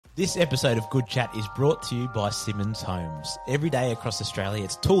This episode of Good Chat is brought to you by Simmons Homes. Every day across Australia,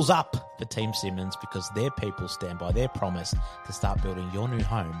 it's tools up for Team Simmons because their people stand by their promise to start building your new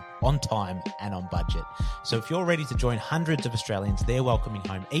home on time and on budget. So if you're ready to join hundreds of Australians they're welcoming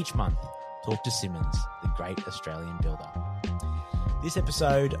home each month, talk to Simmons, the great Australian builder. This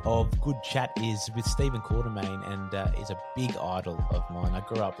episode of Good Chat is with Stephen Quartermain and is a big idol of mine. I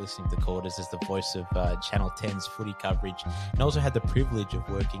grew up listening to Quarters as the voice of Channel 10's footy coverage and also had the privilege of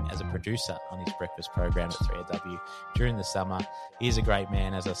working as a producer on his breakfast program at 3AW during the summer. He is a great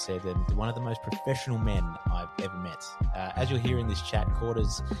man, as I said, and one of the most professional men I've ever met. As you'll hear in this chat,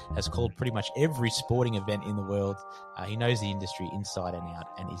 Quarters has called pretty much every sporting event in the world. He knows the industry inside and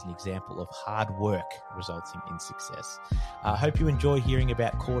out and is an example of hard work resulting in success. I hope you enjoy hearing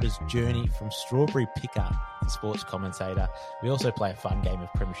about Quarters' journey from strawberry picker to sports commentator. We also play a fun game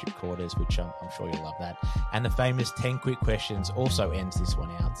of Premiership Quarters, which I'm sure you'll love that. And the famous 10 quick questions also ends this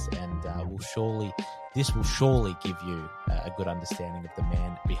one out, and this will surely give you a good understanding of the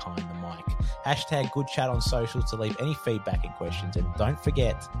man behind the mic. Hashtag Good Chat on social to leave any feedback and questions, and don't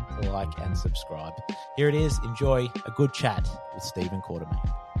forget to like and subscribe. Here it is. Enjoy a good chat with Stephen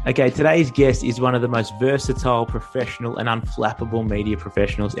Quartermain. Okay, today's guest is one of the most versatile, professional and unflappable media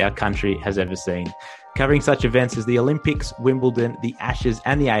professionals our country has ever seen. Covering such events as the Olympics, Wimbledon, the Ashes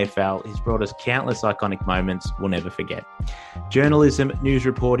and the AFL, he's brought us countless iconic moments we'll never forget. Journalism, news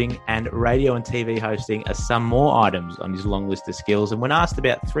reporting and radio and TV hosting are some more items on his long list of skills. And when asked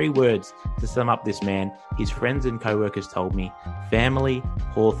about 3 words to sum up this man, his friends and co-workers told me family,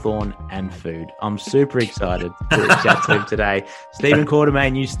 Hawthorn and food. I'm super excited to chat to him today. Stephen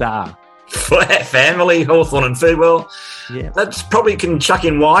Quartermain, you star. Family, Hawthorn and food. Well, yeah, that's probably can chuck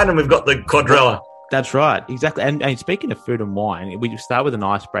in wine and we've got the quadrella. That's right, exactly. And speaking of food and wine, we start with an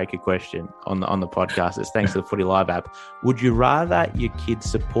icebreaker question on the podcast. It's thanks to the Footy Live app. Would you rather your kids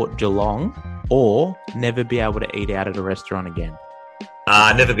support Geelong or never be able to eat out at a restaurant again?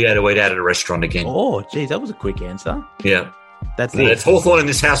 Never be able to eat out at a restaurant again. Oh, geez, that was a quick answer. Yeah. That's it. It's Hawthorn in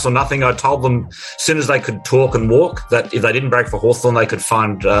this house or nothing. I told them as soon as they could talk and walk that if they didn't break for Hawthorn, they could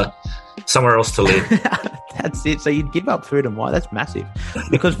find somewhere else to live. That's it. So you'd give up food and wine. That's massive.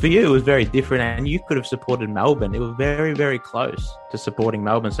 Because for you, it was very different and you could have supported Melbourne. It was very, very close to supporting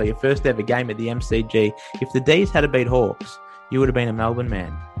Melbourne. So your first ever game at the MCG, if the D's had to beat Hawks, you would have been a Melbourne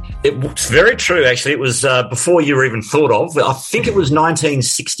man. It's very true, actually. It was before you were even thought of. I think it was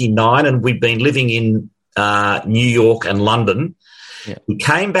 1969 and we'd been living in New York and London. Yeah. We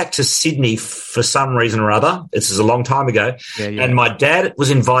came back to Sydney for some reason or other. This is a long time ago. Yeah. And my dad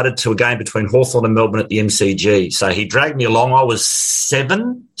was invited to a game between Hawthorn and Melbourne at the MCG. So he dragged me along. I was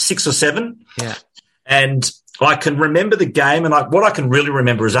 6 or 7. Yeah. And I can remember the game. And what I can really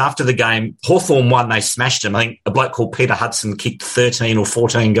remember is after the game, Hawthorn won. They smashed them. I think a bloke called Peter Hudson kicked 13 or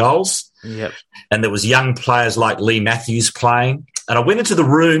 14 goals. Yep. And there was young players like Lee Matthews playing. And I went into the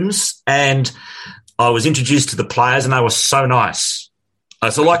rooms and I was introduced to the players and they were so nice.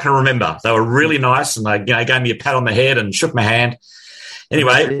 That's all I can remember. They were really nice and they gave me a pat on the head and shook my hand.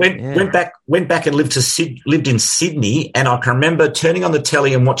 Anyway, went back and lived in Sydney, and I can remember turning on the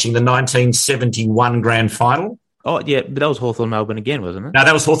telly and watching the 1971 grand final. Oh, yeah, but that was Hawthorn Melbourne again, wasn't it? No,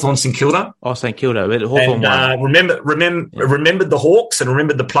 that was Hawthorn St Kilda. Oh, St Kilda. Hawthorn won. Remembered the Hawks and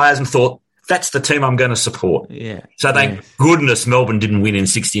remembered the players and thought, that's the team I'm going to support. Yeah. So thank goodness Melbourne didn't win in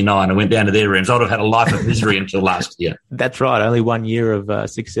 69 and went down to their rooms. I would have had a life of misery until last year. That's right. Only 1 year of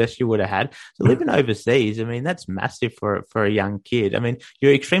success you would have had. So living overseas, I mean, that's massive for a young kid. I mean,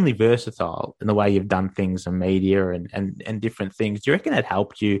 you're extremely versatile in the way you've done things in media and different things. Do you reckon it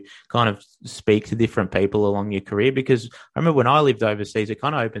helped you kind of speak to different people along your career? Because I remember when I lived overseas, it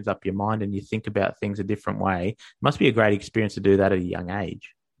kind of opens up your mind and you think about things a different way. It must be a great experience to do that at a young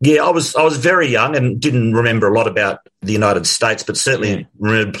age. Yeah, I was very young and didn't remember a lot about the United States, but certainly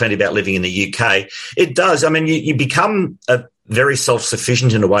remember plenty about living in the UK. It does. I mean, you become very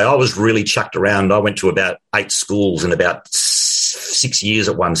self-sufficient in a way. I was really chucked around. I went to about 8 schools in about 6 years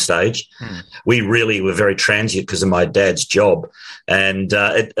at one stage. We really were very transient because of my dad's job. And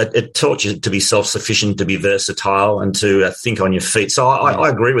it taught you to be self-sufficient, to be versatile and to think on your feet. So I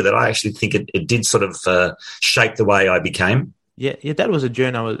agree with it. I actually think it did sort of shape the way I became. Yeah, your dad was a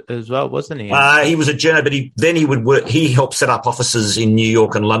journo as well, wasn't he? He was a journo, but he would work. He helped set up offices in New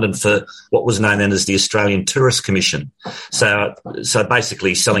York and London for what was known then as the Australian Tourist Commission. So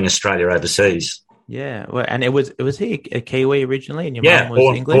basically selling Australia overseas. Yeah, well, and was he a Kiwi originally, and your mum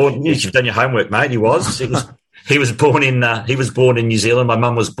was English? You've done your homework, mate. He was. He was born in New Zealand. My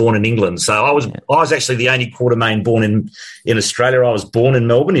mum was born in England. So I was actually the only Quartermain born in Australia. I was born in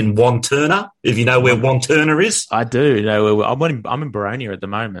Melbourne, in Wanturna, if you know where Wanturna is. I do. I'm in Baronia at the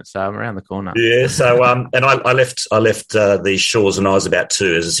moment, so I'm around the corner. Yeah. So and I left these shores when I was about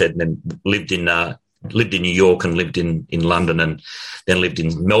 2, as I said, and then lived in New York and lived in London, and then lived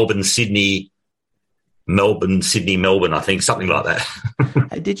in Melbourne, Sydney, Melbourne, I think, something like that.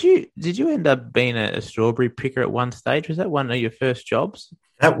 Hey, did you end up being a strawberry picker at one stage? Was that one of your first jobs?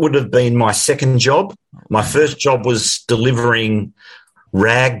 That would have been my second job. My first job was delivering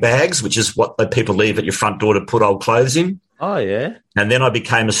rag bags, which is what the people leave at your front door to put old clothes in. Oh, yeah. And then I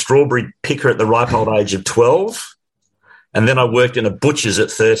became a strawberry picker at the ripe old age of 12. And then I worked in a butcher's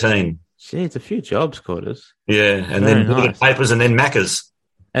at 13. Gee, it's a few jobs, Quarters. Yeah, and then nice. Papers and then Macca's.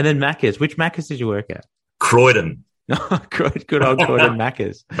 And then Macca's. Which Macca's did you work at? Croydon. Good old Croydon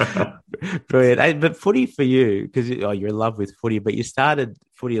Macca's. Brilliant. Hey, but footy for you, because you're in love with footy, but you started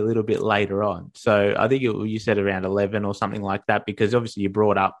footy a little bit later on. So I think you said around 11 or something like that, because obviously you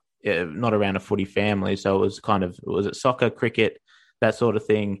brought up not around a footy family. So it was it soccer, cricket, that sort of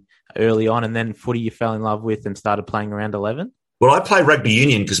thing early on, and then footy you fell in love with and started playing around 11? Well, I played rugby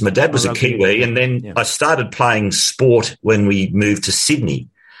union because my dad was a Kiwi, and then I started playing sport when we moved to Sydney.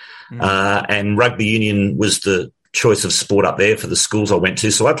 And rugby union was the choice of sport up there for the schools I went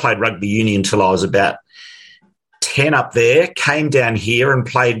to. So I played rugby union until I was about 10 up there, came down here and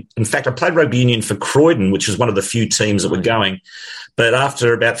played. In fact, I played rugby union for Croydon, which was one of the few teams that were going. But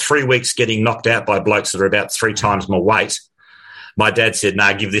after about 3 weeks getting knocked out by blokes that are about 3 times my weight, my dad said,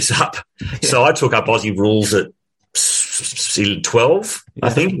 "Nah, give this up." Yeah. So I took up Aussie rules at 12, I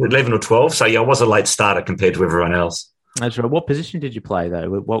think, 11 or 12. So, I was a late starter compared to everyone else. That's right. What position did you play, though?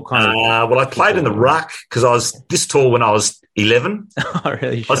 What kind of? Well, I played in the ruck because I was this tall when I was 11. Oh,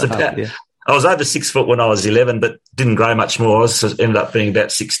 really? I was over 6 foot when I was 11, but didn't grow much more. I ended up being about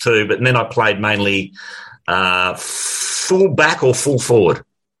 6'2". But then I played mainly full back or full forward.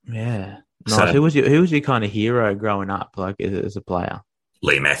 Yeah. Nice. So, who was your kind of hero growing up, like as a player?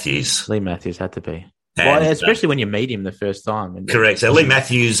 Lee Matthews. Lee Matthews had to be. And, especially when you meet him the first time. Correct. So Lee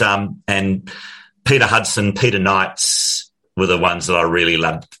Matthews and Peter Hudson, Peter Knights were the ones that I really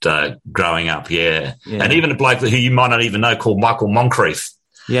loved growing up, yeah. And even a bloke who you might not even know called Michael Moncrief.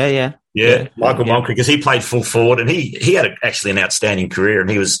 Yeah, Michael Moncrief, because he played full forward and he had actually an outstanding career, and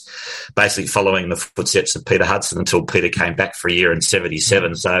he was basically following the footsteps of Peter Hudson until Peter came back for a year in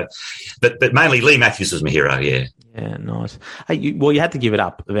 77. So, but mainly Lee Matthews was my hero, yeah. Yeah, nice. Hey, you had to give it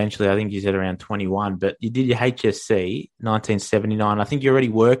up eventually. I think you said around 21, but you did your HSC 1979. I think you're already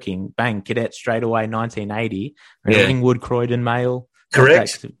working, cadet straight away 1980, Ringwood Croydon Mail.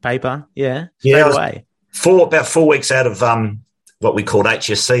 Correct. Paper, straight away. About 4 weeks out of what we called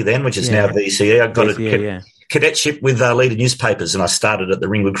HSC then, which is now VCE. I got a cadetship with Leader Newspapers, and I started at the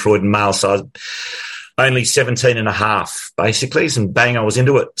Ringwood Croydon Mail, so I was only 17 and a half, basically, and bang, I was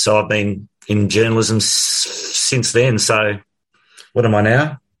into it. So I've been in journalism since then. So what am I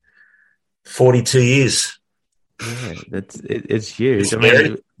now? 42 years. Yeah, it's huge. I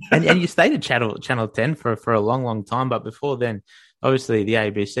mean, and you stayed at Channel 10 for a long, long time, but before then, obviously the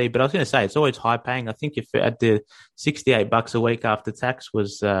ABC. But I was going to say, it's always high paying. I think at the $68 a week after tax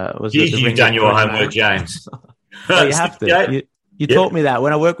was you've done your homework, James. Oh, you have to. You taught me that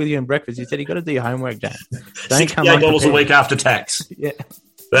when I worked with you in breakfast. You said you got to do your homework, James. $68 a week after tax. Yeah,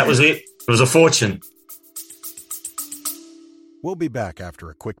 that was it. It was a fortune. We'll be back after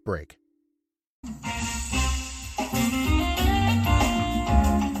a quick break.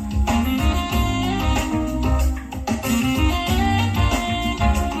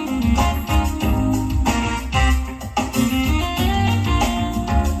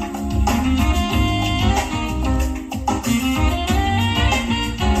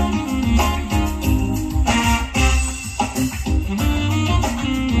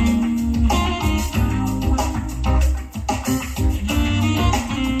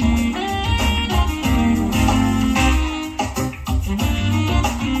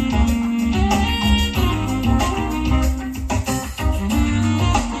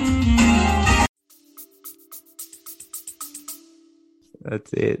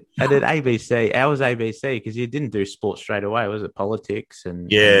 That's it. And at ABC, I was ABC because you didn't do sports straight away. Was it politics and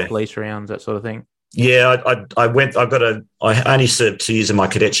police rounds, that sort of thing? Yeah, I only served 2 years in my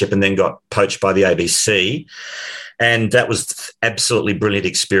cadetship and then got poached by the ABC. And that was absolutely brilliant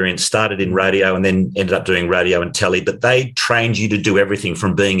experience. Started in radio and then ended up doing radio and telly. But they trained you to do everything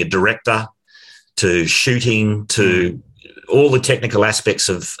from being a director to shooting to all the technical aspects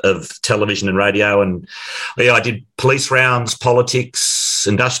of television and radio. And I did police rounds, politics, economics,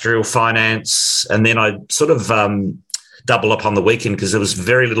 industrial finance, and then I sort of double up on the weekend because there was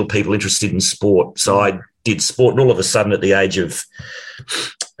very little people interested in sport. So I did sport, and all of a sudden at the age of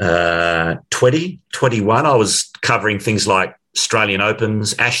 21, I was covering things like Australian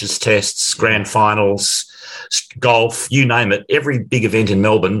Opens, Ashes tests, grand finals, golf, you name it. Every big event in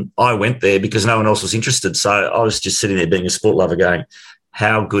Melbourne, I went there because no one else was interested. So I was just sitting there being a sport lover going,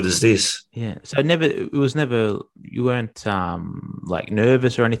 how good is this? Yeah. So you weren't like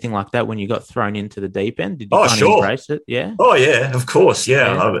nervous or anything like that when you got thrown into the deep end? Did you kind of embrace it? Yeah. Oh, yeah, of course.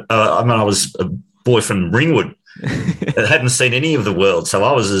 Yeah. I mean, I was a boy from Ringwood. I hadn't seen any of the world. So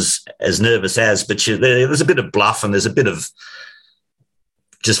I was as nervous as, but there's a bit of bluff and there's a bit of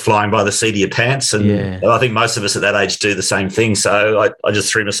just flying by the seat of your pants. And I think most of us at that age do the same thing. So I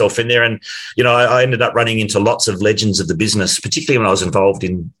just threw myself in there. And, I ended up running into lots of legends of the business, particularly when I was involved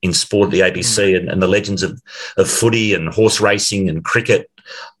in sport at the ABC and the legends of footy and horse racing and cricket.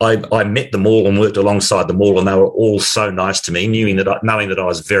 I met them all and worked alongside them all, and they were all so nice to me, knowing that I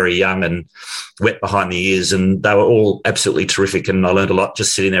was very young and wet behind the ears, and they were all absolutely terrific, and I learned a lot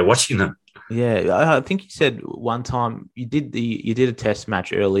just sitting there watching them. Yeah, I think you said one time you did a test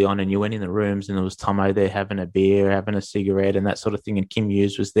match early on, and you went in the rooms, and there was Tomo there having a beer, having a cigarette, and that sort of thing, and Kim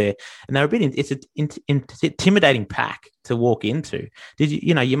Hughes was there, and they were it's an intimidating pack to walk into. Did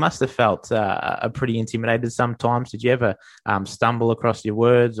you must have felt pretty intimidated sometimes? Did you ever stumble across your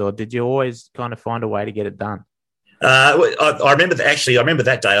words, or did you always kind of find a way to get it done? I remember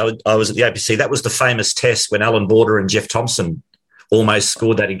that day. I was at the APC. That was the famous test when Alan Border and Jeff Thompson almost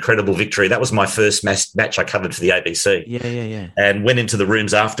scored that incredible victory. That was my first match I covered for the ABC. Yeah. And went into the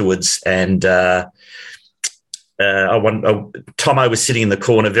rooms afterwards, and Tomo was sitting in the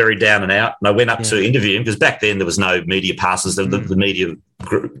corner, very down and out, and I went up to interview him because back then there was no media passes. The media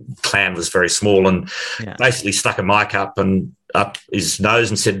clan was very small, and basically stuck a mic up his nose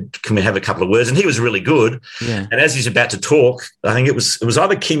and said, "Can we have a couple of words?" And he was really good. Yeah. And as he's about to talk, I think it was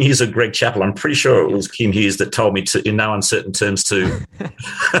either Kim Hughes or Greg Chappell. I'm pretty sure it was Kim Hughes that told me to, in no uncertain terms, to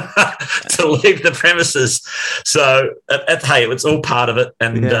to leave the premises. So, hey, it's all part of it.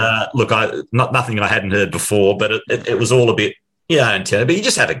 And look, nothing I hadn't heard before, but it was all a bit. But you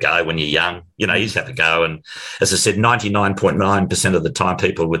just have a go when you're young. You just have a go. And as I said, 99.9% of the time,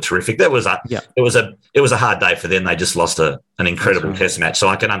 people were terrific. It was a hard day for them. They just lost an incredible test match. So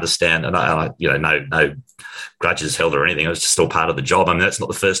I can understand, and no grudges held or anything. It was just still part of the job. I mean, that's not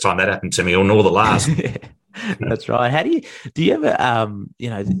the first time that happened to me, or nor the last. That's right. How do you ever,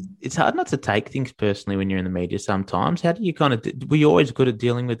 it's hard not to take things personally when you're in the media sometimes. How do you were you always good at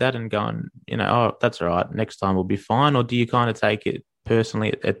dealing with that and going, oh, that's all right, next time we'll be fine? Or do you kind of take it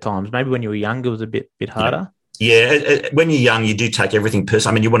personally at times? Maybe when you were younger it was a bit harder? Yeah, when you're young, you do take everything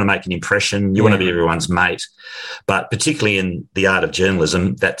personal. I mean, you want to make an impression. You want to be everyone's mate. But particularly in the art of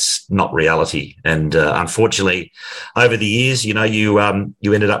journalism, that's not reality. And unfortunately, over the years, you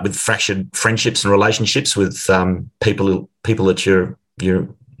ended up with fractured friendships and relationships with people that you're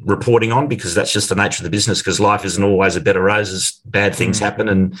reporting on, because that's just the nature of the business, because life isn't always a bed of roses. Bad things happen,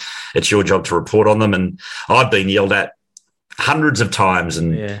 and it's your job to report on them. And I've been yelled at hundreds of times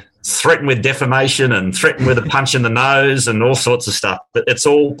and threatened with defamation and threatened with a punch in the nose and all sorts of stuff. But it's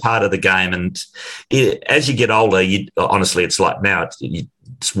all part of the game. And as you get older, honestly, it's like now you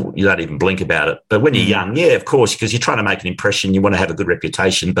don't even blink about it. But when you're young, of course, because you're trying to make an impression, you want to have a good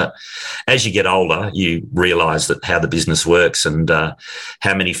reputation. But as you get older, you realise that how the business works and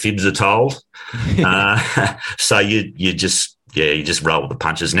how many fibs are told. So you just roll with the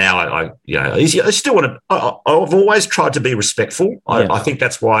punches. Now, I still want to. I've always tried to be respectful. I think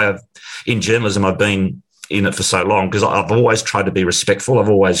that's why in journalism I've been in it for so long, because I've always tried to be respectful. I've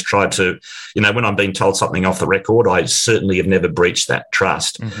always tried to, when I'm being told something off the record, I certainly have never breached that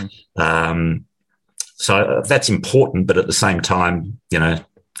trust. So that's important, but at the same time,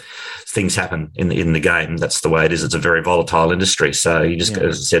 things happen in the game. That's the way it is. It's a very volatile industry. So you just,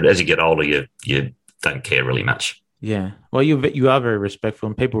 as I said, as you get older, you don't care really much. Yeah. Well, you are very respectful,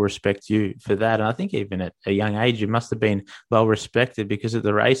 and people respect you for that. And I think even at a young age, you must have been well respected, because at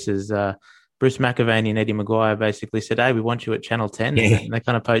the races, Bruce McAvaney and Eddie Maguire basically said, "Hey, we want you at Channel 10." And they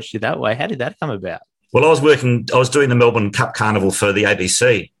kind of poached you that way. How did that come about? Well, I was doing the Melbourne Cup Carnival for the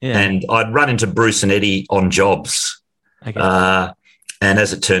ABC, and I'd run into Bruce and Eddie on jobs. Okay. And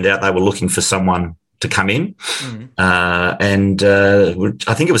as it turned out, they were looking for someone to come in, and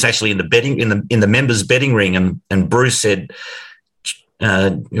I think it was actually in the members' betting ring, and Bruce said,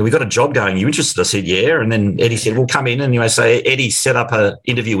 "We got a job going. Are you interested?" I said, "Yeah." And then Eddie said, "Well, come in." And anyway, so Eddie set up an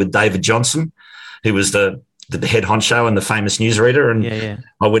interview with David Johnson, who was the head honcho and the famous newsreader, and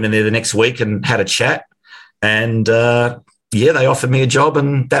I went in there the next week and had a chat, and yeah, they offered me a job,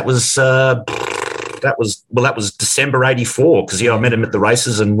 and that was December '84 because I met him at the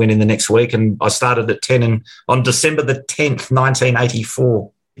races and went in the next week, and I started at 10 and on December the 10th,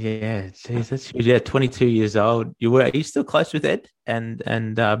 1984. Yeah, geez, that's huge. Yeah, 22 years old. Are you still close with Ed and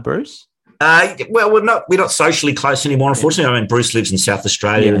Bruce? Well, we're not socially close anymore. Unfortunately, I mean, Bruce lives in South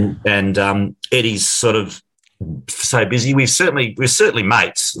Australia, and Eddie's sort of so busy. We're certainly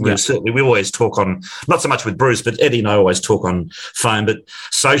mates. We always talk on, not so much with Bruce, but Eddie and I always talk on phone. But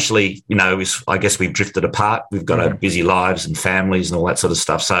socially, I guess we've drifted apart. We've got our busy lives and families and all that sort of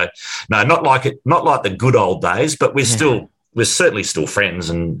stuff. So no, not like the good old days, but we're certainly still friends,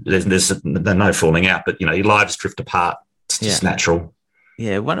 and there's no falling out. But your lives drift apart. It's just natural.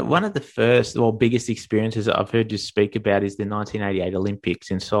 Yeah, one of the first or biggest experiences I've heard you speak about is the 1988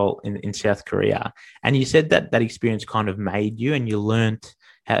 Olympics in Seoul in South Korea. And you said that experience kind of made you, and you learnt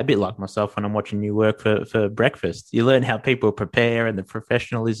how, a bit like myself when I'm watching you work for breakfast, you learn how people prepare and the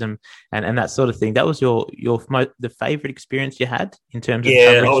professionalism and that sort of thing. That was the favourite experience you had in terms of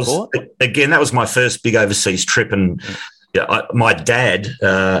covering sport? Again, that was my first big overseas trip, and my dad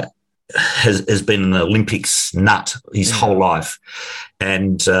has been an Olympics nut his whole life.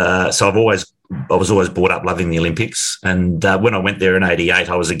 And so I was always brought up loving the Olympics. And when I went there in '88,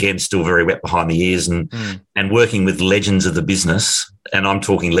 I was again still very wet behind the ears and working with legends of the business. And I'm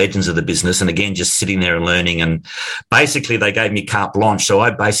talking legends of the business. And again, just sitting there and learning. And basically they gave me carte blanche. So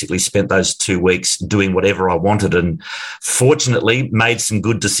I basically spent those 2 weeks doing whatever I wanted, and fortunately made some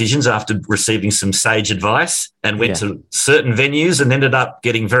good decisions after receiving some sage advice, and went to certain venues and ended up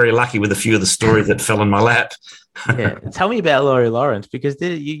getting very lucky with a few of the stories that fell in my lap. Yeah, tell me about Laurie Lawrence, because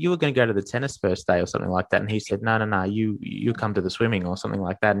you were going to go to the tennis first day or something like that, and he said, no, you come to the swimming or something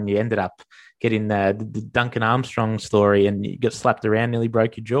like that, and you ended up getting the Duncan Armstrong story, and you got slapped around, nearly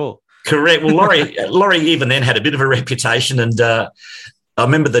broke your jaw. Correct. Well, Laurie even then had a bit of a reputation, and I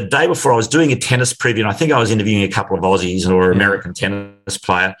remember the day before I was doing a tennis preview, and I think I was interviewing a couple of Aussies or American tennis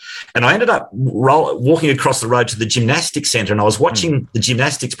player, and I ended up walking across the road to the gymnastics centre, and I was watching the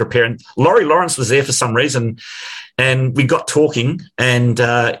gymnastics prepare, and Laurie Lawrence was there for some reason, and we got talking, and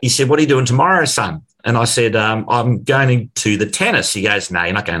he said, "What are you doing tomorrow, son?" And I said, "I'm going to the tennis." He goes, "No,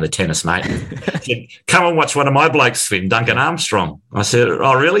 you're not going to the tennis, mate." He said, "Come and watch one of my blokes swim, Duncan Armstrong." I said,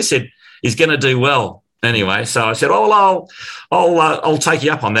 "Oh, really?" He said, "He's going to do well." Anyway, so I said, "Oh, well, I'll take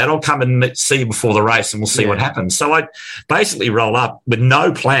you up on that. I'll come and see you before the race, and we'll see what happens." So I basically roll up with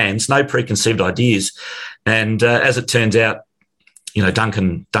no plans, no preconceived ideas, and as it turns out,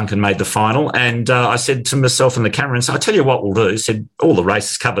 Duncan made the final, and I said to myself and the cameraman, "So I tell you what we'll do." He said, "All the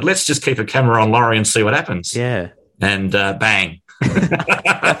races covered. Let's just keep a camera on Laurie and see what happens." Yeah, and bang.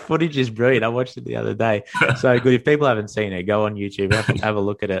 That footage is brilliant. I watched it the other day. So good. If people haven't seen it, go on YouTube, have a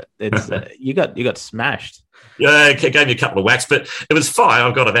look at it. It's you got smashed. Yeah, it gave me a couple of whacks, but it was fine.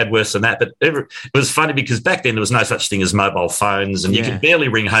 I've had worse than that. But it was funny because back then there was no such thing as mobile phones, and you could barely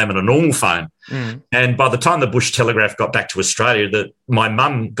ring home on a normal phone. And by the time the Bush Telegraph got back to Australia, my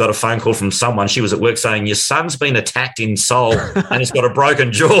mum got a phone call from someone. She was at work saying, "Your son's been attacked in Seoul and he's got a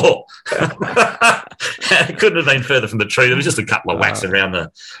broken jaw." It couldn't have been further from the truth. It was just a couple of whacks around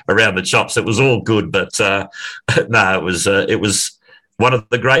the chops. It was all good, but no, it was one of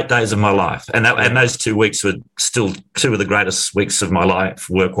the great days of my life. And those 2 weeks were still two of the greatest weeks of my life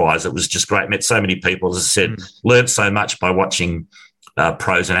work-wise. It was just great. Met so many people, as I said, learned so much by watching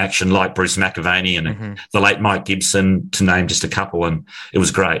pros in action like Bruce McAvaney and the late Mike Gibson, to name just a couple, and it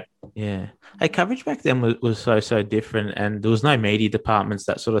was great. Yeah. Hey, coverage back then was so different, and there was no media departments,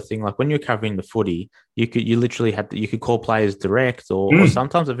 that sort of thing. Like when you're covering the footy, you could call players direct, or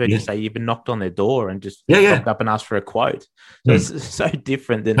sometimes I've heard you say you even knocked on their door and just knocked up and asked for a quote. So it's so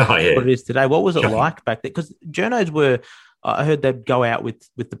different than what it is today. What was it like back then? Because journos I heard they'd go out with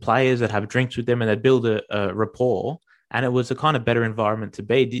the players, they'd have drinks with them, and they'd build a rapport, and it was a kind of better environment to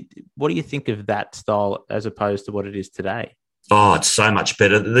be. What do you think of that style as opposed to what it is today? Oh, it's so much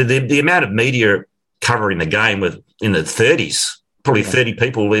better. The amount of media covering the game with in the 30s, probably 30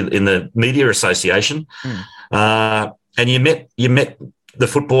 people in the media association, and you met the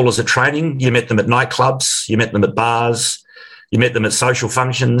footballers at training, you met them at nightclubs, you met them at bars, you met them at social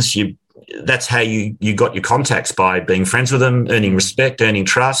functions. That's how you got your contacts, by being friends with them, earning respect, earning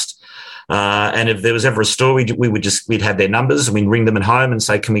trust. And if there was ever a story, we'd have their numbers and we'd ring them at home and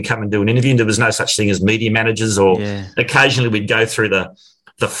say, "Can we come and do an interview?" And there was no such thing as media managers, or occasionally we'd go through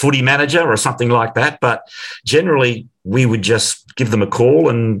the footy manager or something like that. But generally we would just give them a call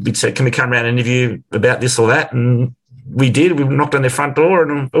and we'd say, "Can we come around and interview about this or that?" And we did. We knocked on their front door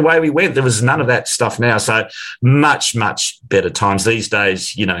and away we went. There was none of that stuff now. So much, much better times. These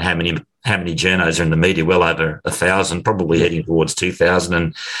days, how many how many journos are in the media? Well over 1,000, probably heading towards 2,000.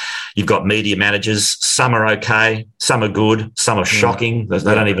 And you've got media managers. Some are okay, some are good, some are shocking. They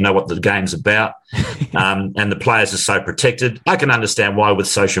don't even know what the game's about. And the players are so protected. I can understand why with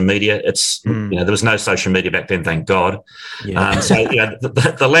social media. It's there was no social media back then, thank God. Yeah. So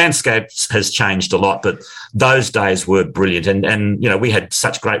the landscape has changed a lot, but those days were brilliant. And we had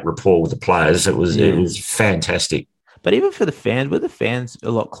such great rapport with the players. It was fantastic. But even for the fans, were the fans a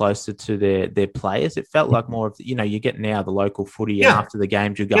lot closer to their players? It felt like more of, you get now the local footy and after the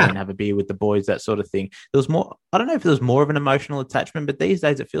games you go and have a beer with the boys, that sort of thing. There was more, I don't know if there was more of an emotional attachment, but these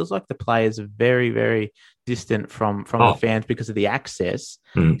days it feels like the players are very, very distant from the fans because of the access.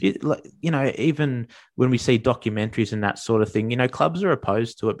 Even when we see documentaries and that sort of thing, clubs are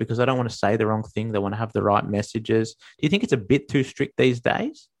opposed to it because they don't want to say the wrong thing. They want to have the right messages. Do you think it's a bit too strict these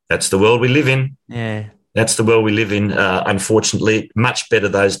days? That's the world we live in. Yeah. That's the world we live in, unfortunately. Much better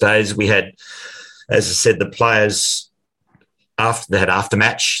those days. We had, as I said, the players, they had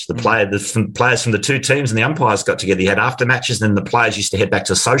aftermatch. The players from the two teams and the umpires got together. You had after matches, and then the players used to head back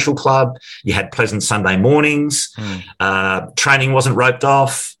to a social club. You had pleasant Sunday mornings. Training wasn't roped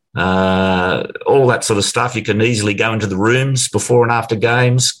off. All that sort of stuff. You can easily go into the rooms before and after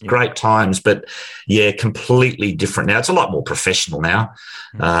games. Great times, but completely different now. It's a lot more professional now.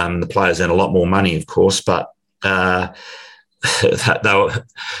 The players earn a lot more money, of course, but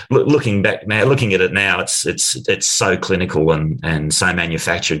looking at it now, it's so clinical and so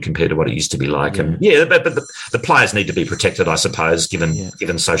manufactured compared to what it used to be like. And but the players need to be protected, I suppose,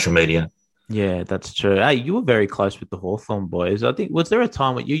 given social media. Yeah, that's true. Hey, you were very close with the Hawthorn boys. I think, was there a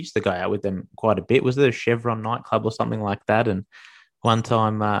time when you used to go out with them quite a bit? Was there a Chevron nightclub or something like that? And one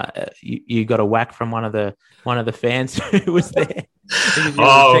time you got a whack from one of the fans who was there because you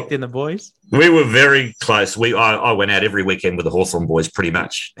were protecting the boys? We were very close. I went out every weekend with the Hawthorn boys pretty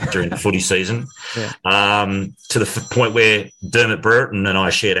much during the footy season, to the point where Dermot Brereton and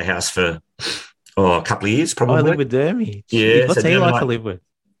I shared a house for a couple of years probably. I lived with Dermy. Yeah. What's he like to live with?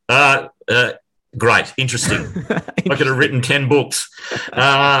 Great, interesting. I could have written 10 books.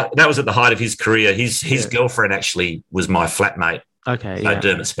 That was at the height of his career. His girlfriend actually was my flatmate. Okay,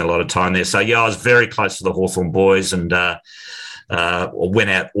 Dermot spent a lot of time there. So, I was very close to the Hawthorn boys and went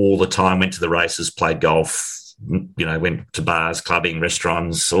out all the time, went to the races, played golf, went to bars, clubbing,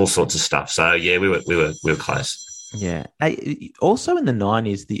 restaurants, all sorts of stuff. So, we were close. Yeah. Hey, also in the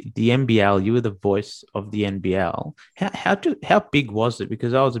 90s, the NBL, you were the voice of the NBL. How big was it?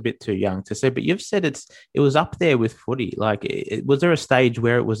 Because I was a bit too young to say, but you've said it was up there with footy. Like, was there a stage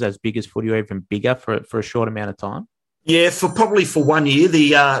where it was as big as footy or even bigger for a short amount of time? Yeah, for 1 year,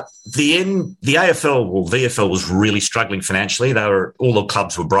 the AFL or VFL was really struggling financially. All the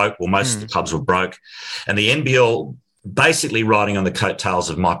clubs were broke. Well, most of the clubs were broke, and the NBL basically riding on the coattails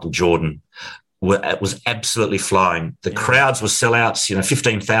of Michael Jordan. Was absolutely flying. The crowds were sellouts,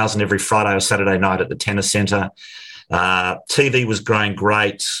 15,000 every Friday or Saturday night at the Tennis Centre. TV was growing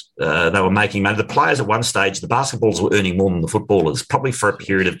great. They were making money. The players at one stage, the basketballers were earning more than the footballers, probably for a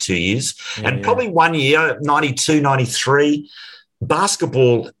period of 2 years. Probably 1 year, 92, 93,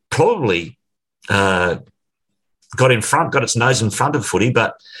 basketball probably got its nose in front of footy,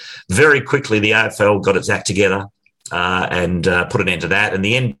 but very quickly the AFL got its act together. And put an end to that. And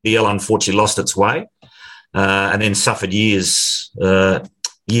the NBL unfortunately lost its way and then suffered years in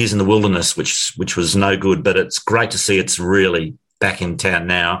the wilderness, which was no good. But it's great to see it's really back in town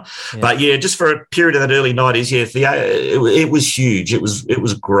now. Yeah. But, just for a period of that early 90s, it was huge. It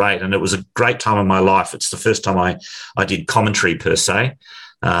was great, and it was a great time of my life. It's the first time I did commentary per se.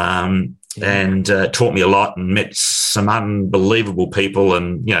 And taught me a lot and met some unbelievable people.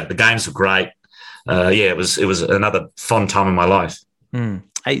 And, the games were great. It was another fun time in my life.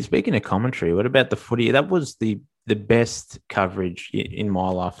 Hey, speaking of commentary, what about the footy? That was the best coverage in my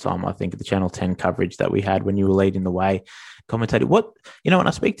lifetime, I think, the Channel 10 coverage that we had when you were leading the way, commentating. When I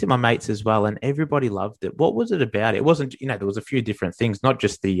speak to my mates as well, and everybody loved it. What was it about? It wasn't, there was a few different things, not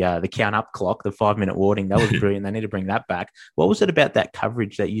just the count up clock, the 5-minute warning. That was brilliant. They need to bring that back. What was it about that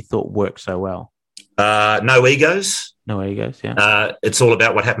coverage that you thought worked so well? No egos. No egos, yeah. It's all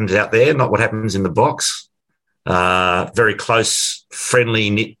about what happens out there, not what happens in the box. Very close, friendly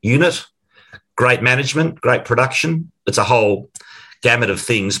knit unit. Great management, great production. It's a whole gamut of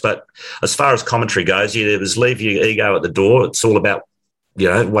things. But as far as commentary goes, it was leave your ego at the door. It's all about,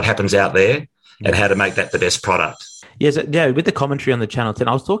 what happens out there and how to make that the best product. Yes, with the commentary on the Channel 10,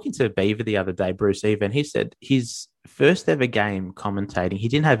 I was talking to Beaver the other day, Bruce Eva, and he said his first ever game commentating, he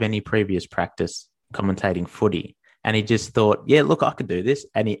didn't have any previous practice commentating footy. and he just thought, yeah, look, I could do this,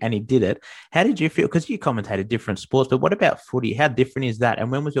 and he did it. How did you feel? Because you commentated different sports, but what about footy? How different is that?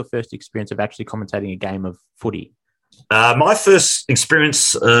 And when was your first experience of actually commentating a game of footy? My first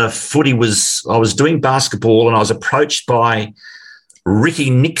experience footy was I was doing basketball, and I was approached by Ricky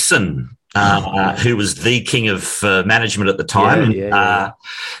Nixon, who was the king of management at the time.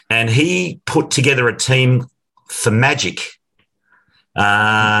 And he put together a team for Magic.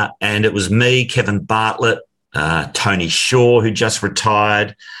 And it was me, Kevin Bartlett, Tony Shaw, who just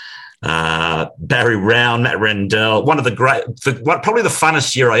retired, Barry Round, Matt Rendell. Probably the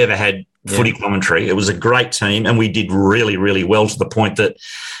funnest year I ever had footy commentary. It was a great team, and we did really, really well, to the point that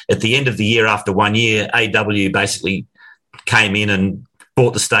at the end of the year, after 1 year, AW basically came in and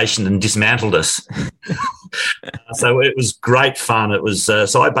bought the station and dismantled us. So it was great fun. It was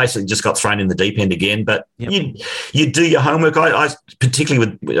so I basically just got thrown in the deep end again. But you do your homework. I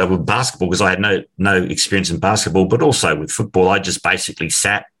particularly with basketball, because I had no experience in basketball, but also with football, I just basically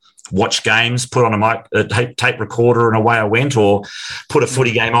sat, watched games, put on a tape recorder, and away I went, or put a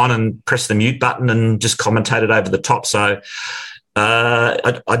footy game on and press the mute button and just commentated over the top. So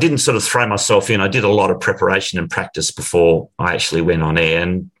I didn't sort of throw myself in. I did a lot of preparation and practice before I actually went on air.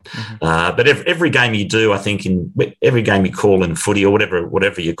 And but every game you do, I think, in every game you call in footy or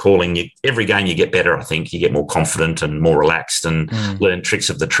whatever you're calling, every game you get better. I think you get more confident and more relaxed and learn tricks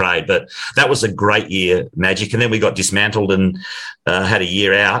of the trade. But that was a great year, Magic. And then we got dismantled and had a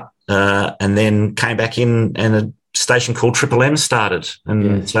year out, and then came back in, and a station called Triple M started.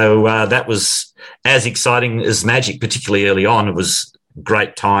 And so that was as exciting as Magic, particularly early on. It was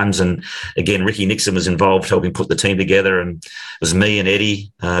great times. And again, Ricky Nixon was involved, helping put the team together. And it was me and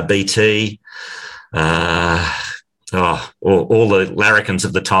Eddie, BT, all the larrikins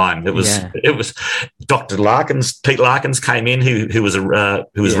of the time. It was Dr. Larkins, Pete Larkins came in, who was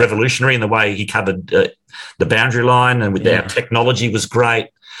revolutionary in the way he covered the boundary line, and with our technology was great.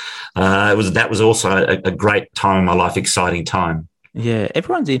 That was also a great time in my life, exciting time. Yeah,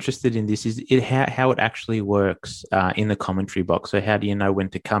 everyone's interested in this. How it actually works in the commentary box? So how do you know when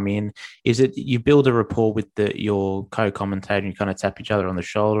to come in? Is it you build a rapport with your co-commentator and you kind of tap each other on the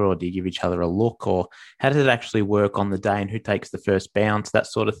shoulder, or do you give each other a look? Or how does it actually work on the day, and who takes the first bounce, that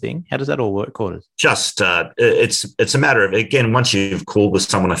sort of thing? How does that all work, Quarters? Just it's a matter of, again, once you've called with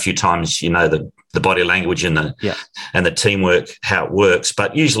someone a few times, you know the body language and the teamwork, how it works.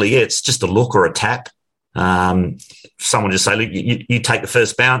 But usually, it's just a look or a tap. Someone just say, look, you take the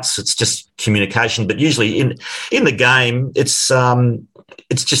first bounce. It's just communication. But usually in the game, it's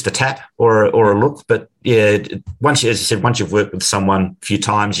just a tap or a look. But once you've worked with someone a few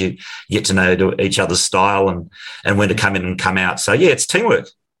times, you get to know each other's style and when to come in and come out. So it's teamwork.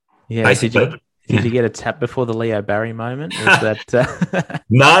 Yeah. Basically. Did you get a tap before the Leo Barry moment? Was that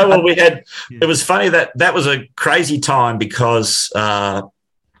No, well, we had. It was funny that was a crazy time because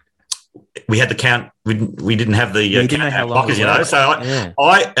we had the count. We didn't have the count blockers, you know. So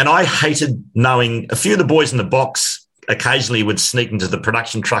I hated knowing a few of the boys in the box occasionally would sneak into the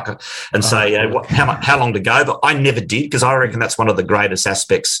production truck and say, how long to go? But I never did, because I reckon that's one of the greatest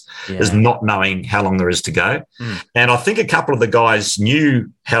aspects is not knowing how long there is to go. And I think a couple of the guys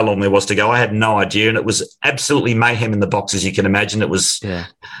knew how long there was to go. I had no idea, and it was absolutely mayhem in the box, as you can imagine. It was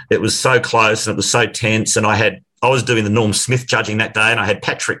so close and it was so tense, and I was doing the Norm Smith judging that day, and I had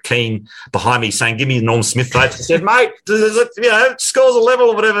Patrick Keane behind me saying, give me the Norm Smith votes. I said, mate, scores a level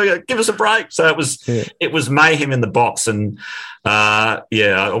or whatever, give us a break. So it was mayhem in the box. And, I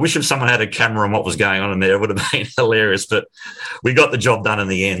wish if someone had a camera on what was going on in there, it would have been hilarious. But we got the job done in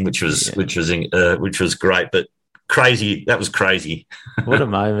the end, which was great. But crazy. That was crazy. What a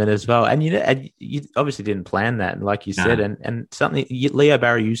moment as well. And you obviously didn't plan that, like you said, and something Leo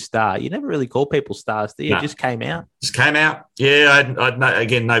Barry, you star. You never really call people stars, do you? It just came out. Just came out. Yeah,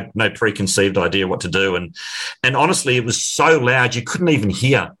 I'd no preconceived idea what to do, and honestly, it was so loud you couldn't even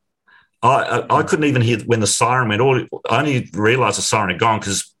hear. I couldn't even hear when the siren went. I only realised the siren had gone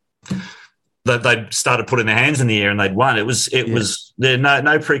because they started putting their hands in the air and they'd won. It was there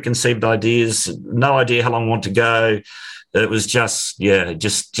no preconceived ideas, no idea how long I want to go. It was just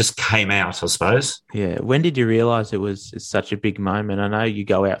came out, I suppose. Yeah. When did you realise it's such a big moment? I know you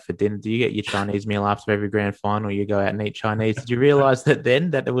go out for dinner. Do you get your Chinese meal after every grand final? You go out and eat Chinese. Did you realise that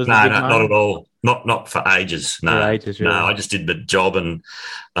then that it was a big moment? Not at all. Not for ages. No, for ages, really. No. I just did the job and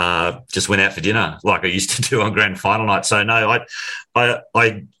just went out for dinner like I used to do on grand final night. So no,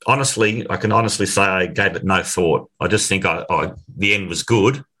 I honestly, I can honestly say I gave it no thought. I just think the end was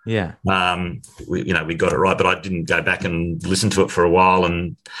good. Yeah. We got it right, but I didn't go back and listen to it for a while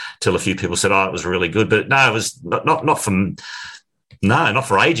until a few people said, it was really good. But no, it was not from No, not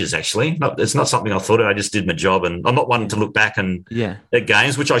for ages, actually. It's not something I thought of. I just did my job, and I'm not one to look back at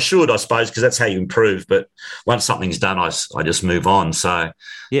games, which I should, I suppose, because that's how you improve. But once something's done, I just move on. So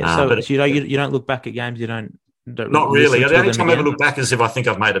but you don't look back at games. You don't not really. The only time I ever look back is if I think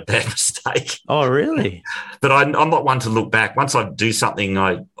I've made a bad mistake. Oh, really? But I'm not one to look back. Once I do something,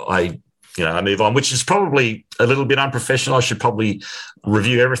 I move on, which is probably a little bit unprofessional. I should probably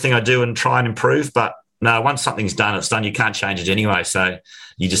review everything I do and try and improve. But no, once something's done, it's done. You can't change it anyway. So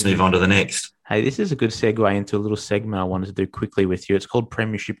you just move on to the next. Hey, this is a good segue into a little segment I wanted to do quickly with you. It's called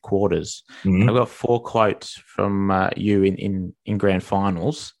Premiership Quarters. Mm-hmm. I've got 4 quotes from you in grand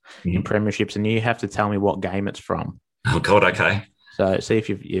finals, in premierships, and you have to tell me what game it's from. Oh, God, okay. So see if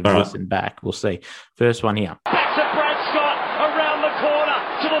you've listened back. We'll see. First one here. Back to Brad Scott, around the corner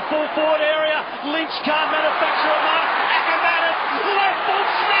to the full forward area. Lynch can't manufacture a mark. Ackermanis, left foot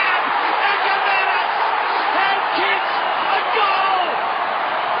snap. Ackermanis and kicks a goal.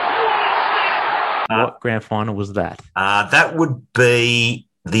 What a snap! What grand final was that? That would be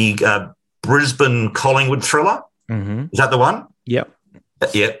the Brisbane Collingwood thriller. Mm-hmm. Is that the one? Yep.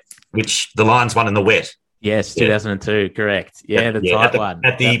 Yep. Which the Lions won in the wet. Yes, 2002, correct. Yeah, the tight one.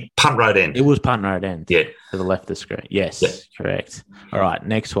 At the Punt Road end. It was Punt Road end. Yeah. To the left of the screen. Yes, correct. All right,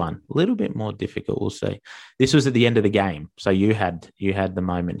 next one. A little bit more difficult, we'll see. This was at the end of the game. So you had the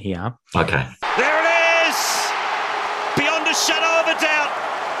moment here. Okay. There it is! Beyond a shadow of a doubt,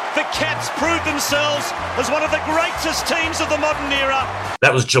 the Cats proved themselves as one of the greatest teams of the modern era.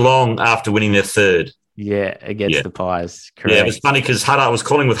 That was Geelong after winning their third. Yeah, against the Pies. Correct. Yeah, it was funny because I was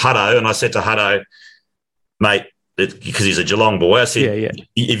calling with Hutto, and I said to Hutto, mate, because he's a Geelong boy, I said,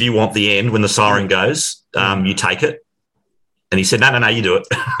 if you want the end when the siren goes, you take it. And he said, no, you do it.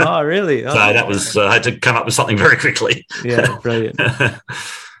 Oh, really? So that was, I had to come up with something very quickly. Yeah, brilliant.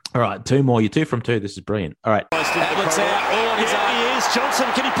 All right, 2 more. You're 2 from 2. This is brilliant. All right. Ablett's out. All on his own. He is. Johnson,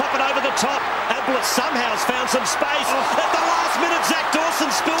 can he pop it over the top? Ablett somehow has found some space. At the last minute, Zach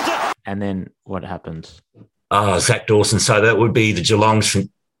Dawson spills it. And then what happens? Oh, Zach Dawson. So that would be the Geelongs from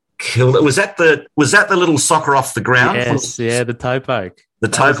Kill. Was that the little soccer off the ground? Yes, the toe poke. The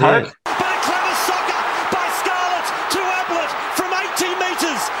toe poke? But a clever soccer by Scarlett to Ablett from 80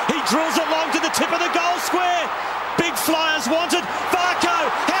 metres. He drills it long to the tip of the goal square. Big flyers wanted. Varco,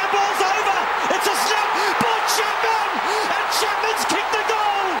 handball's over. It's a snap. Ball Chapman. And Chapman's kicked the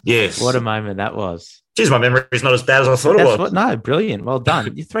goal. Yes. What a moment that was. Geez, my memory is not as bad as I thought it was. No, brilliant. Well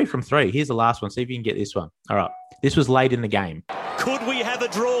done. You're 3 from 3. Here's the last one. See if you can get this one. All right. This was late in the game. Could we have a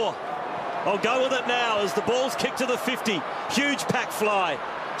draw? I'll go with it now as the ball's kicked to the 50. Huge pack fly.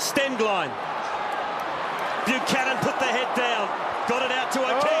 Stengline. Buchanan put the head down. Got it out to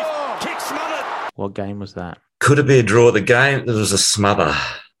O'Keefe. Kick smothered. What game was that? Could it be a draw? The game, there was a smother.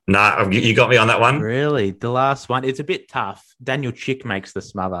 No, you got me on that one. Really? The last one. It's a bit tough. Daniel Chick makes the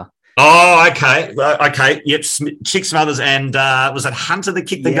smother. Oh, okay. Okay. Yep. Chick smothers. And was it Hunter that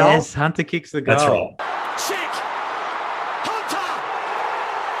kicked the goal? Yes, Hunter kicks the goal. That's right. Chick. Hunter.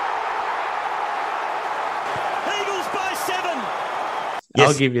 Eagles by 7. Yes.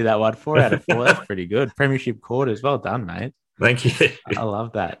 I'll give you that one. 4 out of 4. That's pretty good. Premiership quarters. Well done, mate. Thank you. I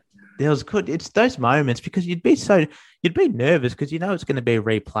love that. It was good. It's those moments because you'd be nervous because you know it's going to be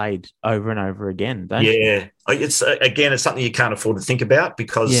replayed over and over again, don't you? Yeah. It's something you can't afford to think about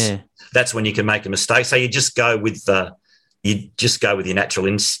because that's when you can make a mistake. So you just go with your natural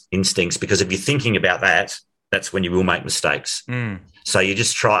instincts because if you're thinking about that, that's when you will make mistakes. So you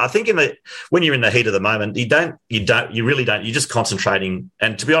just try. I think when you're in the heat of the moment, you really don't. You're just concentrating.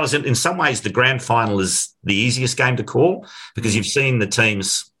 And to be honest, in some ways, the grand final is the easiest game to call because you've seen the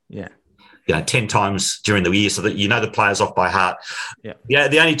teams. 10 times during the year so that you know the players off by heart. Yeah.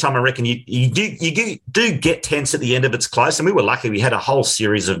 The only time I reckon you do get tense at the end of it's close, and we were lucky. We had a whole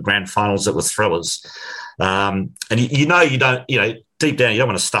series of grand finals that were thrillers. And you don't, deep down, you don't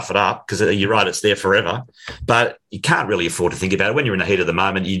want to stuff it up because you're right, it's there forever. But you can't really afford to think about it. When you're in the heat of the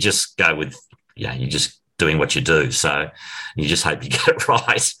moment, you just go with, you're just doing what you do. So you just hope you get it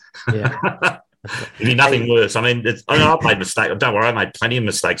right. Yeah. It'd be nothing worse. I mean, I've made mistakes. Don't worry, I made plenty of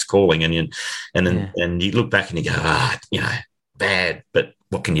mistakes calling, and you look back and you go, bad. But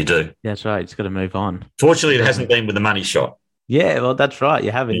what can you do? That's right. It's got to move on. Fortunately, it hasn't been with the money shot. Yeah, well, that's right.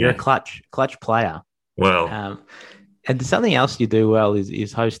 You haven't. Yeah. You're a clutch player. Well, and something else you do well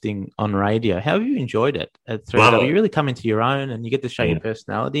is hosting on radio. How have you enjoyed it at 3W? You really come into your own, and you get to show your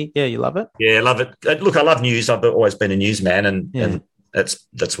personality. Yeah, you love it. Yeah, I love it. Look, I love news. I've always been a newsman, and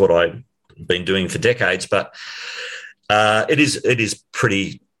that's what I been doing for decades, but it is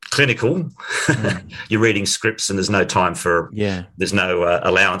pretty clinical. You're reading scripts and there's no time there's no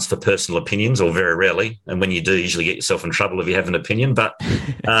allowance for personal opinions, or very rarely. And when you do, you usually get yourself in trouble if you have an opinion. But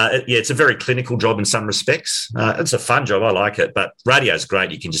it's a very clinical job in some respects. It's a fun job. I like it. But radio's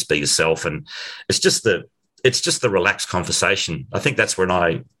great. You can just be yourself, and it's just the relaxed conversation. I think that's when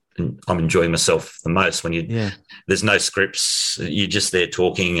I'm enjoying myself the most, when there's no scripts, you're just there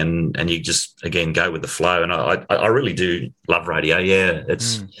talking and you just, again, go with the flow. And I really do love radio. Yeah,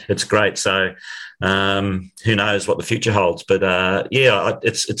 it's great. So who knows what the future holds, but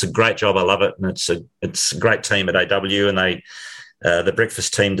it's a great job. I love it. And it's a great team at AW, and the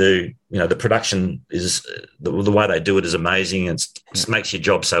breakfast team do, the production is the way they do it is amazing. It makes your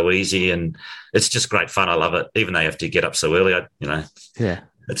job so easy, and it's just great fun. I love it. Even they have to get up so early,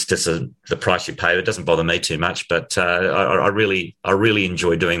 it's just the price you pay. It doesn't bother me too much, but I really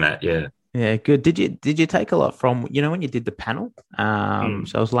enjoy doing that. Yeah. Yeah, good. Did you take a lot from, when you did the panel? So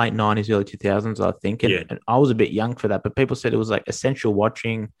it was late 90s, early 2000s, I think. And I was a bit young for that, but people said it was like essential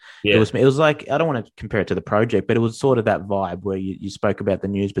watching. Yeah. It was like, I don't want to compare it to the project, but it was sort of that vibe where you spoke about the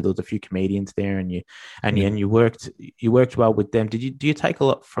news, but there was a few comedians there, and you worked well with them. Do you take a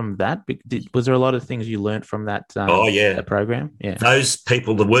lot from that? Was there a lot of things you learned from that? That program? Yeah. Those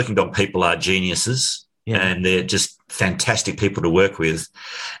people, the Working Dog people, are geniuses. Yeah. And they're just fantastic people to work with.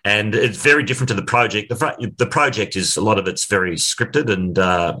 And it's very different to the project. The project is, a lot of it's very scripted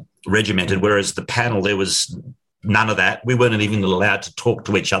and regimented, whereas the panel, there was none of that. We weren't even allowed to talk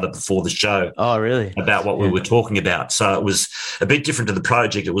to each other before the show. Oh, really? About what we were talking about. So it was a bit different to the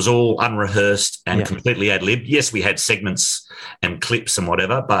project. It was all unrehearsed and completely ad-libbed. Yes, we had segments and clips and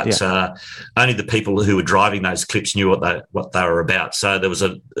whatever, but only the people who were driving those clips knew what they were about. So there was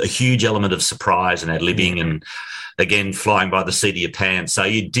a huge element of surprise and ad-libbing and, again, flying by the seat of your pants. So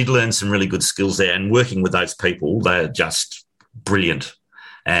you did learn some really good skills there, and working with those people, they're just brilliant.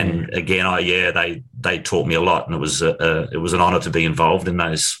 And again, they taught me a lot, and it was an honour to be involved in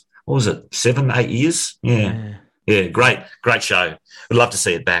those. What was it, 7-8 years? Yeah, great show. Would love to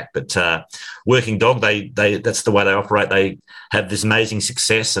see it back. But Working Dog, they that's the way they operate. They have this amazing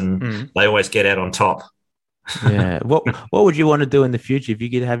success, and they always get out on top. Yeah. What would you want to do in the future if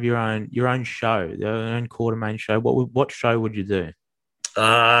you could have your own show, your own Quartermain show? What show would you do?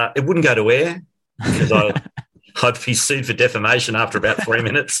 It wouldn't go to air because I'd be sued for defamation after about 3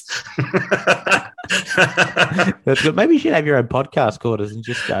 minutes. That's good. Maybe you should have your own podcast, Quarters, and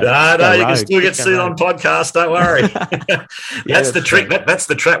just go. No, you can still get sued on podcasts. Don't worry. That's the trick. That's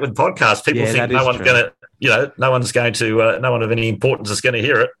the trap with podcasts. People think no one of any importance is going to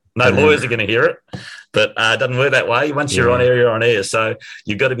hear it. No lawyers are going to hear it, but it doesn't work that way. Once you're on air, you're on air. So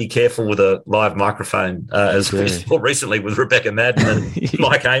you've got to be careful with a live microphone, as we saw recently with Rebecca Madden and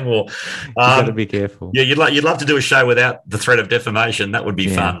Mike Amor. You've got to be careful. Yeah, you'd love to do a show without the threat of defamation. That would be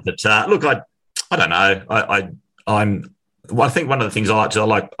fun. But look, I don't know. I think one of the things I like to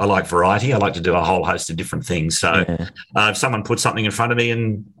do, I like variety. I like to do a whole host of different things. So if someone puts something in front of me,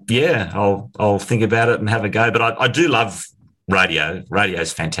 and I'll think about it and have a go. But I do love radio. Radio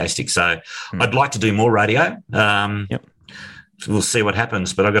is fantastic. So I'd like to do more radio. We'll see what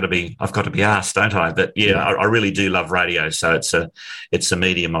happens, but I've got to be asked, don't I? But I really do love radio. So it's a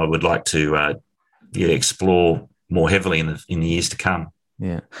medium I would like to explore more heavily in the years to come.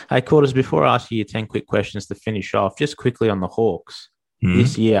 Yeah. Hey, Quarters, before I ask you 10 quick questions to finish off, just quickly on the Hawks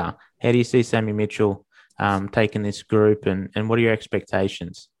this year, how do you see Sammy Mitchell taking this group, and what are your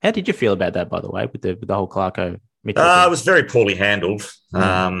expectations? How did you feel about that, by the way, with the whole Clarko Mitchell thing? It was very poorly handled.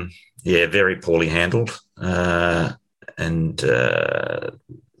 Very poorly handled. And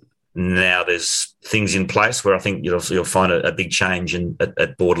now there's things in place where I think you'll find a big change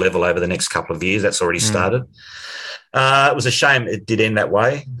at board level over the next couple of years. That's already started. It was a shame it did end that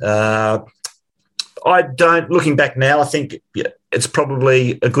way. Looking back now, I think it's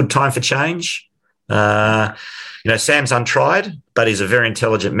probably a good time for change. Sam's untried, but he's a very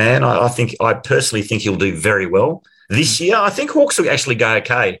intelligent man. I personally think he'll do very well this year. I think Hawks will actually go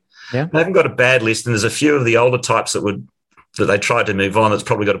okay. Yeah. They haven't got a bad list, and there's a few of the older types that they tried to move on that's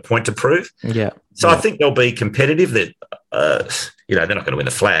probably got a point to prove. Yeah. So I think they'll be competitive. That they're not going to win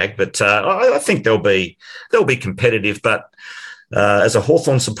the flag, but I think they'll be competitive. But as a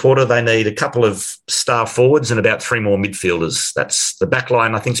Hawthorn supporter, they need a couple of star forwards and about 3 more midfielders. That's the back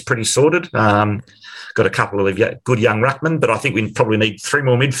line. I think is pretty sorted. Got a couple of good young ruckmen, but I think we probably need 3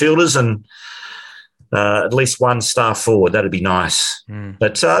 more midfielders and at least 1 star forward. That'd be nice.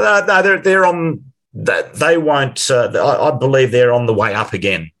 But they're on. They won't. I believe they're on the way up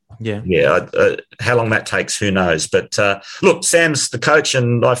again. Yeah. How long that takes, who knows? But look, Sam's the coach,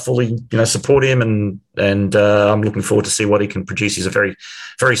 and I fully, support him, and I'm looking forward to see what he can produce. He's a very,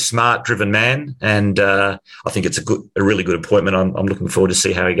 very smart, driven man, and I think it's a really good appointment. I'm looking forward to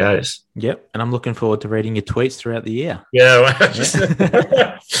see how he goes. Yep, and I'm looking forward to reading your tweets throughout the year. Yeah.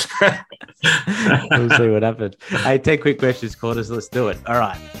 We'll see what happens. Hey, 10 quick questions, Quarters. Let's do it. All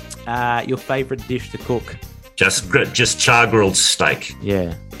right. Your favourite dish to cook? Just char-grilled steak.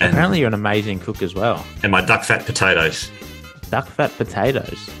 Yeah. And apparently you're an amazing cook as well. And my duck fat potatoes. Duck fat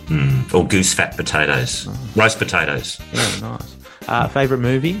potatoes? Or goose fat potatoes. Oh. Roast potatoes. Yeah, nice. Favourite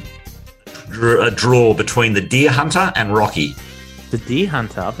movie? A draw between The Deer Hunter and Rocky. The Deer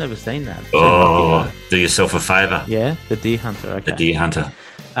Hunter? I've never seen that. Do yourself a favour. Yeah, The Deer Hunter. Okay. The Deer Hunter.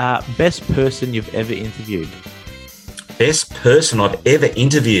 Best person you've ever interviewed? Best person I've ever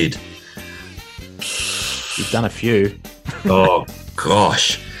interviewed? You've done a few. Oh,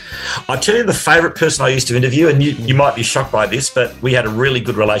 gosh. I'll tell you the favourite person I used to interview, and you might be shocked by this, but we had a really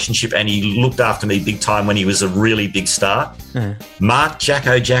good relationship, and he looked after me big time when he was a really big star. Mark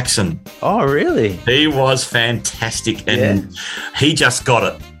Jacko Jackson. Oh, really? He was fantastic, and he just got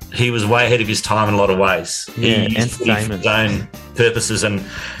it. He was way ahead of his time in a lot of ways. Yeah, he used it for his own purposes, and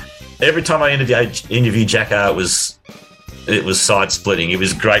every time I interviewed Jacko, it was side-splitting. He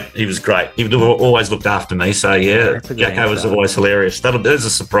was great. He always looked after me. So, Jacko was always hilarious. There's a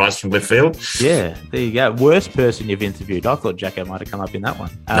surprise from left field. Yeah, there you go. Worst person you've interviewed? I thought Jacko might have come up in that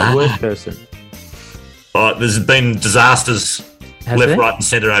one. Worst person? There's been disasters Right, and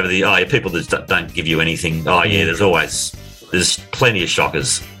centre over the... people that don't give you anything. There's plenty of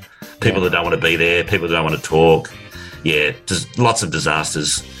shockers. People that don't want to be there. People that don't want to talk. Yeah, just lots of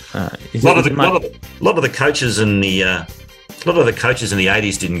disasters. A lot of the coaches in the... A lot of the coaches in the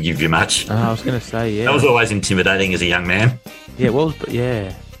 80s didn't give you much. I was going to say, yeah. That was always intimidating as a young man. Yeah, what about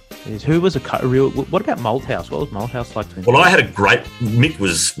Malthouse? What was Malthouse like to him? Well, I had a great... Mick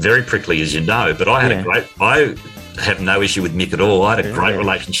was very prickly, as you know, but I have no issue with Mick at all. I had a great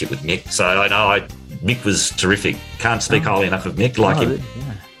relationship with Mick, so I know Mick was terrific. Can't speak highly enough of Mick, him.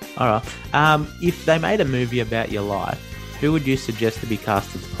 Yeah. All right. If they made a movie about your life, who would you suggest to be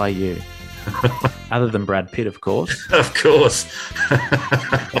casted to play you? Other than Brad Pitt, of course. Of course.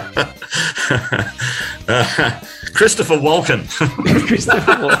 Christopher Walken.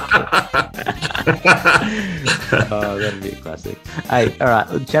 Christopher Walken. Oh, that'd be a classic. Hey, all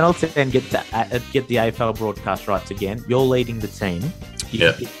right. Channel 10 get the AFL broadcast rights again. You're leading the team.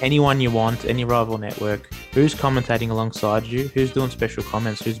 Anyone you want, any rival network. Who's commentating alongside you? Who's doing special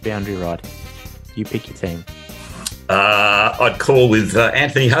comments? Who's boundary riding? You pick your team. I'd call with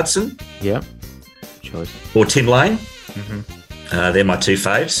Anthony Hudson. Yep. Choice. Or Tim Lane. Mm-hmm. They're my two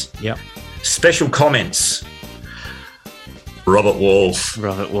faves. Yep. Special comments. Robert Walls.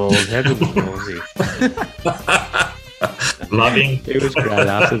 How good was Wallsy? Loving. He was great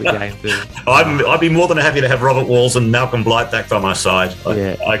after the game too. I'd be more than happy to have Robert Walls and Malcolm Blight back by my side.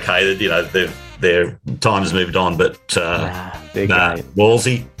 Yeah. Okay, their time's moved on, but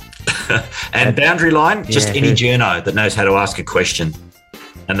Wallsy. And boundary line, just any journo that knows how to ask a question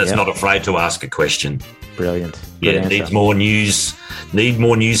and that's not afraid to ask a question. Brilliant. Good needs more news. Need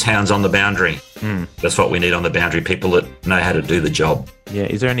more news hounds on the boundary. That's what we need on the boundary. People that know how to do the job. Yeah.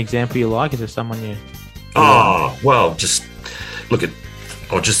 Is there an example you like? Is there someone you... Well, just look at...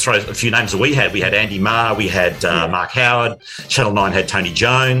 I'll just throw a few names that we had. We had Andy Marr. We had Mark Howard. Channel 9 had Tony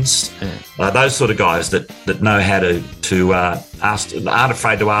Jones. Those sort of guys that know how to ask, aren't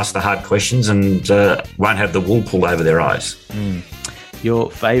afraid to ask the hard questions and won't have the wool pulled over their eyes. Your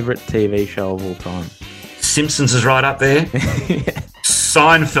favourite TV show of all time? Simpsons is right up there.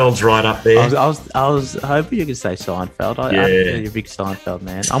 Seinfeld's right up there. I was hoping you could say Seinfeld. I'm a big Seinfeld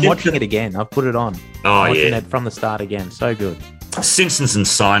man. I'm watching it again. I've put it on. I'm watching it from the start again. So good. Simpsons and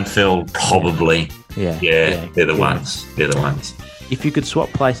Seinfeld, probably. Yeah, they're the ones. They're the ones. If you could swap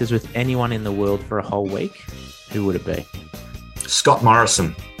places with anyone in the world for a whole week, who would it be? Scott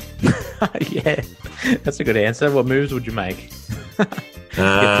Morrison. Yeah, that's a good answer. What moves would you make? Get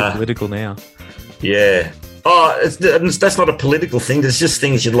too political now. Yeah. That's not a political thing. There's just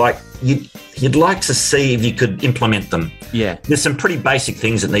things you'd like to see if you could implement them. Yeah. There's some pretty basic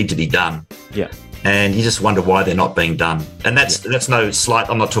things that need to be done. Yeah. And you just wonder why they're not being done. And that's no slight.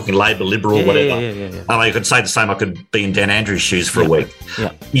 I'm not talking Labor, Liberal, whatever. Yeah. I mean, you could say the same. I could be in Dan Andrews' shoes for a week.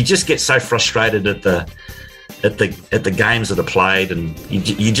 Yeah. You just get so frustrated at the games that are played, and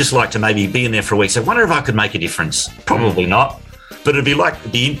you just like to maybe be in there for a week. So, I wonder if I could make a difference. Probably not. But it'd be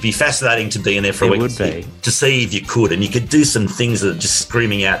fascinating to be in there for a week. It would be. To see if you could, and you could do some things that are just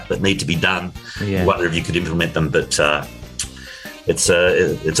screaming out that need to be done. Yeah. I wonder if you could implement them. But it's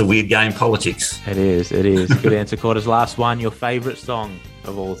a weird game, politics. It is. Good answer, Quarters. Last one, your favourite song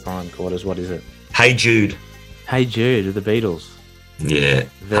of all time, Quarters. What is it? Hey Jude. Hey Jude of the Beatles. Yeah.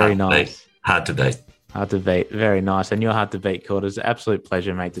 Very nice. Hard to beat. Hard to beat. Very nice. And you're hard to beat, Quarters. Absolute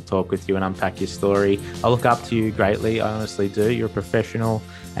pleasure, mate, to talk with you and unpack your story. I look up to you greatly. I honestly do. You're a professional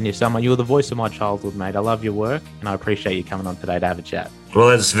and you're the voice of my childhood, mate. I love your work and I appreciate you coming on today to have a chat. Well,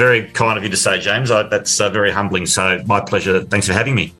 that's very kind of you to say, James. That's very humbling. So my pleasure. Thanks for having me.